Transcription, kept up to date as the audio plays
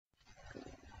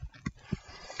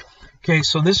Okay,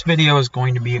 so this video is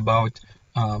going to be about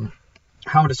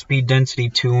how to speed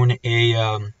density tune a,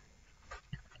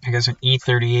 I guess an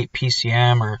E38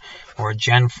 PCM or a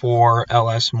Gen 4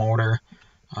 LS motor.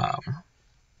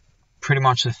 Pretty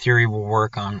much the theory will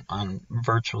work on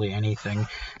virtually anything.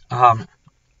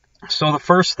 So the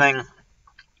first thing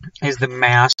is the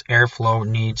mass airflow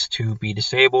needs to be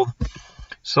disabled.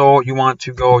 So you want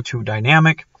to go to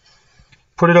dynamic,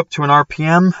 put it up to an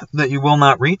RPM that you will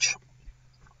not reach,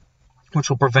 which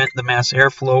will prevent the mass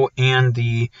airflow and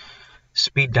the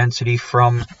speed density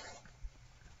from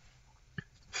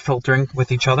filtering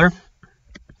with each other.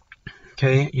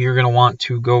 Okay, you're going to want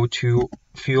to go to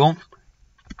fuel,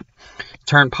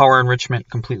 turn power enrichment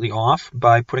completely off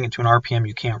by putting it to an RPM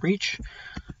you can't reach.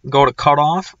 Go to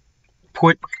cutoff,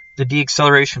 put the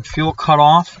deacceleration fuel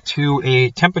cutoff to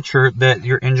a temperature that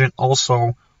your engine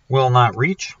also will not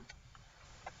reach.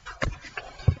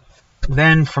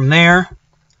 Then from there,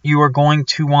 you are going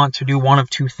to want to do one of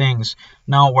two things.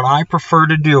 Now, what I prefer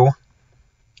to do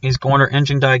is go under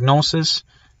engine diagnosis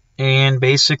and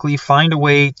basically find a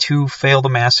way to fail the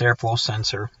mass airflow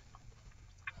sensor.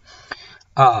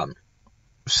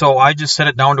 So I just set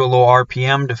it down to a low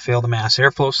RPM to fail the mass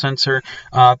airflow sensor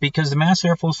because the mass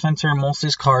airflow sensor in most of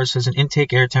these cars has an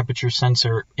intake air temperature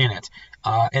sensor in it.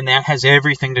 And that has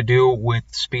everything to do with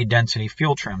speed density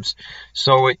fuel trims.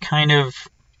 So it kind of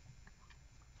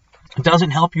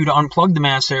doesn't help you to unplug the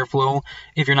mass airflow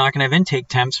if you're not going to have intake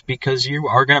temps, because you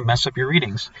are going to mess up your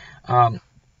readings.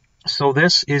 So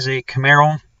this is a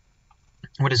Camaro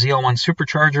with a ZL1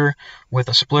 supercharger with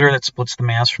a splitter that splits the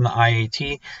mass from the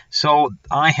IAT. So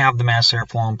I have the mass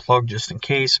airflow unplugged just in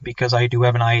case, because I do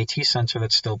have an IAT sensor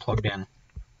that's still plugged in.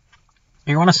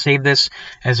 You want to save this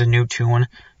as a new tune.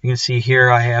 You can see here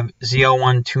I have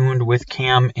ZL1 tuned with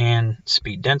cam and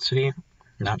speed density.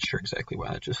 Not sure exactly why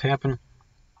that just happened.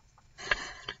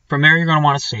 From there, you're going to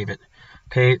want to save it.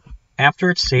 Okay, after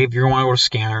it's saved, you're going to want to go to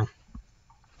scanner,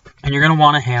 and you're going to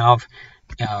want to have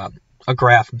a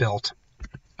graph built.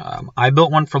 I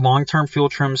built one for long-term fuel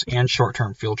trims and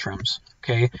short-term fuel trims.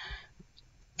 Okay,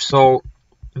 so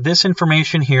this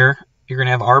information here, you're going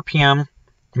to have RPM,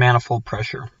 manifold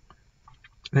pressure.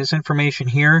 This information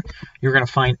here, you're going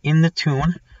to find in the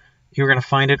tune. You're going to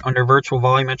find it under virtual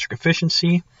volumetric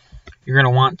efficiency. You're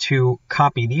going to want to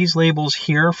copy these labels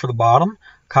here for the bottom,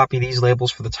 copy these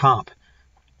labels for the top.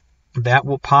 That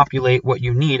will populate what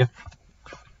you need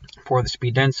for the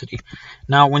speed density.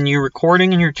 Now, when you're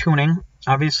recording and you're tuning,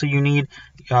 obviously you need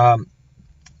the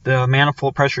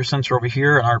manifold pressure sensor over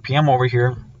here, an RPM over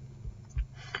here,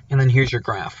 and then here's your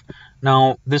graph.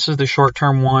 Now, this is the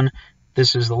short-term one,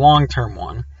 this is the long-term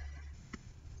one.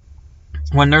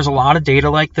 When there's a lot of data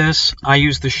like this, I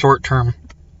use the short-term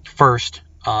first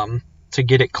to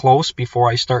get it close before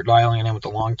I start dialing it in with the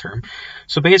long-term.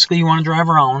 So basically, you want to drive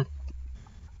around,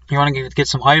 you want to get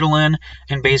some idle in,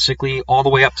 and basically all the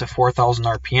way up to 4,000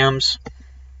 RPMs.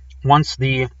 Once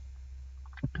you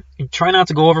try not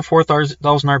to go over 4,000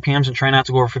 RPMs and try not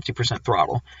to go over 50%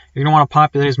 throttle. You're going to want to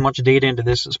populate as much data into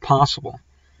this as possible.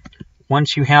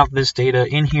 Once you have this data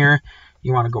in here,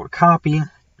 you want to go to copy.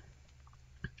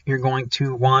 You're going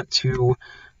to want to,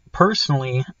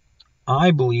 personally,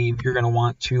 I believe you're going to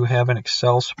want to have an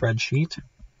Excel spreadsheet.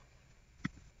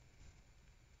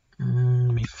 Let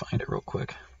me find it real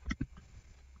quick.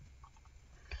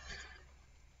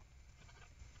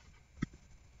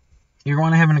 You're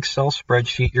going to have an Excel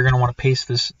spreadsheet. You're going to want to paste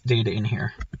this data in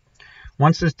here.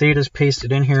 Once this data is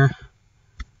pasted in here,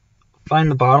 find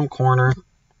the bottom corner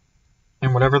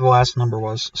and whatever the last number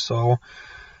was. So,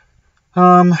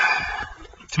 to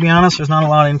be honest, there's not a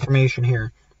lot of information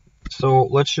here. So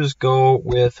let's just go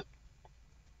with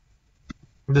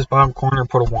this bottom corner,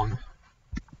 put a 1.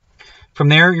 From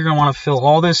there, you're going to want to fill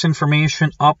all this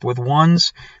information up with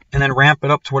 1s and then ramp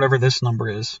it up to whatever this number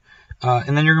is.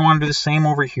 And then you're going to want to do the same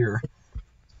over here.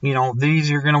 You know, these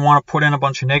you're going to want to put in a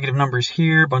bunch of negative numbers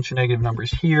here, a bunch of negative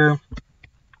numbers here,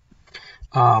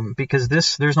 because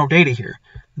there's no data here.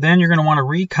 Then you're going to want to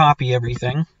recopy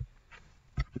everything.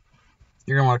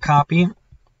 You're going to want to copy.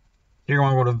 You're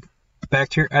going to go to back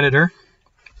to your editor.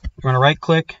 You want to right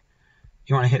click.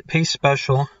 You want to hit paste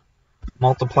special,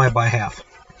 multiply by half.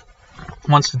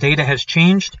 Once the data has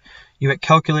changed, you hit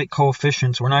calculate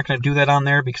coefficients. We're not going to do that on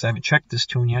there because I haven't checked this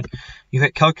tune yet. You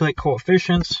hit calculate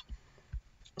coefficients,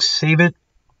 save it,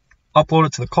 upload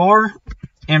it to the car,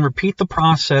 and repeat the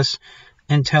process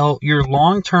until your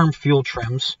long-term fuel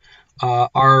trims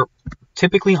are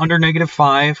typically under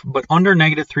 -5, but under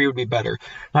 -3 would be better.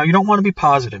 Now, you don't want to be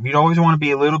positive. You'd always want to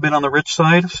be a little bit on the rich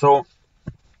side, so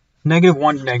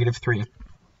 -1 to -3.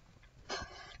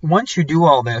 Once you do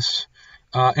all this,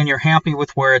 and you're happy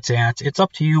with where it's at, it's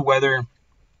up to you whether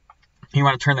you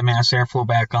want to turn the mass airflow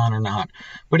back on or not.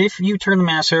 But if you turn the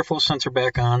mass airflow sensor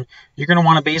back on, you're going to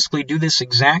want to basically do this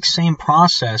exact same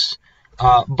process,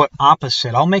 but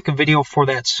opposite. I'll make a video for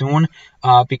that soon,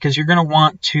 because you're going to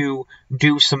want to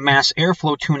do some mass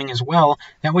airflow tuning as well.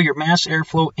 That way your mass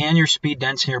airflow and your speed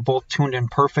density are both tuned in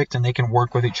perfect, and they can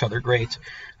work with each other great.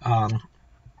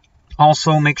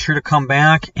 Also, make sure to come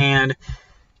back and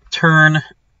turn,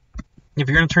 if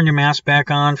you're going to turn your mass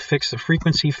back on, fix the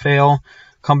frequency fail.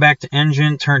 Come back to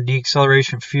engine, turn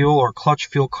deacceleration fuel or clutch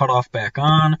fuel cutoff back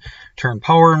on, turn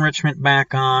power enrichment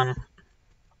back on,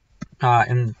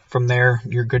 and from there,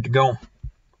 you're good to go.